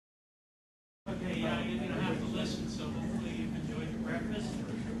listen, so hopefully you've enjoyed your breakfast.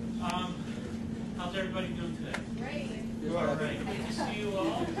 How's everybody doing today? Great. All right, good to see you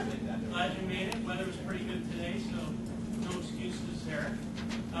all. Glad you made it. Weather was pretty good today, so no excuses there.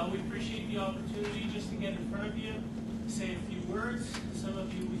 We appreciate the opportunity just to get in front of you, say a few words. Some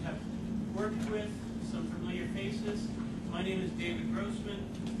of you we have worked with, some familiar faces. My name is David Grossman.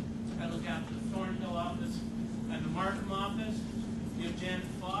 I look after the Thornhill office and the Markham office. You have Janet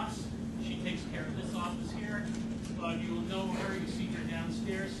Foss. She takes care of this office here. A lot of you will know her. You see her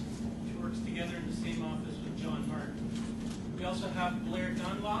downstairs. She works together in the same office with John Martin. We also have Blair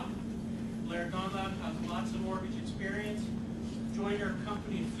Dunlop. Blair Dunlop has lots of mortgage experience. Joined our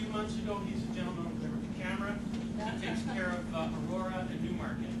company a few months ago. He's a gentleman over there with the camera. He takes care of Aurora and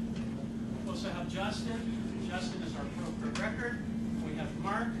Newmarket. We also have Justin. Justin is our broker of record. And we have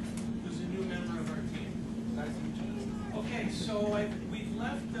Mark, who's a new member of our team. Nice to meet you. Okay, so we've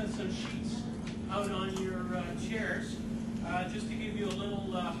left some sheets out on your chairs just to give you a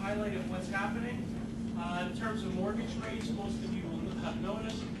little highlight of what's happening. In terms of mortgage rates, most of you will have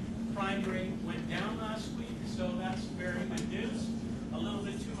noticed prime rate went down last week, so that's very good news. A little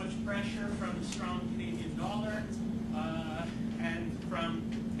bit too much pressure from the strong Canadian dollar and from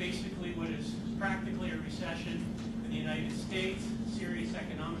basically what is practically a recession in the United States, serious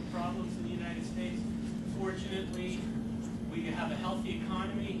economic problems in the United States. Fortunately, we have a healthy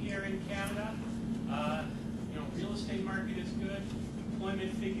economy here in Canada. Real estate market is good.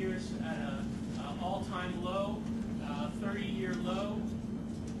 Employment figures at an all-time low, 30-year low.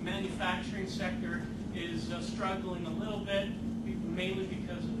 Manufacturing sector is struggling a little bit, mainly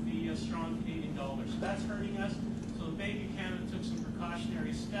because of the strong Canadian dollar. So that's hurting us. So the Bank of Canada took some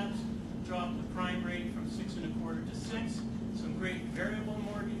precautionary steps, dropped the prime rate from 6 1/4 to 6. Some great variable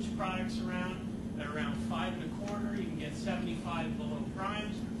mortgage products around at around 5 1/4. You can get 75 below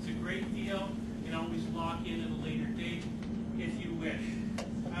prime. It's a great deal. You can always lock in at a later date if you wish.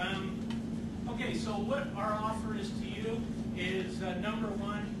 Okay, so what our offer is to you is number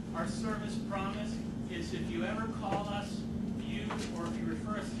one, our service promise is if you ever call us, or if you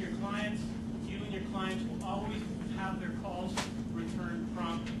refer us to your clients, you and your clients will always have their calls returned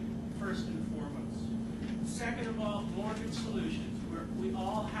promptly, first and foremost. Second of all, mortgage solutions. We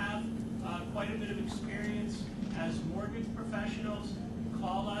all have quite a bit of experience as mortgage professionals.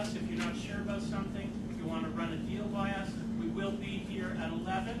 Call us if you're not sure about something, if you want to run a deal by us. We will be here at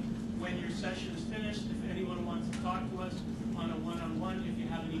 11 when your session is finished. If anyone wants to talk to us on a one-on-one, if you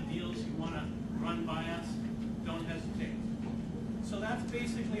have any deals you want to run by us, don't hesitate. So that's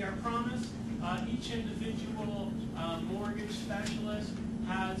basically our promise. Each individual mortgage specialist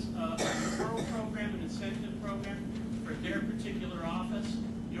has a referral program, an incentive program for their particular office.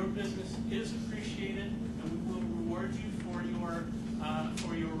 Your business is appreciated, and we will reward you for your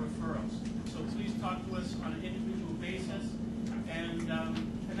referrals. So please talk to us on an individual basis, and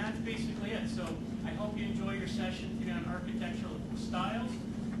that's basically it. So I hope you enjoy your session today on architectural styles.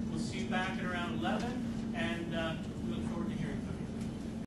 We'll see you back at around 11, and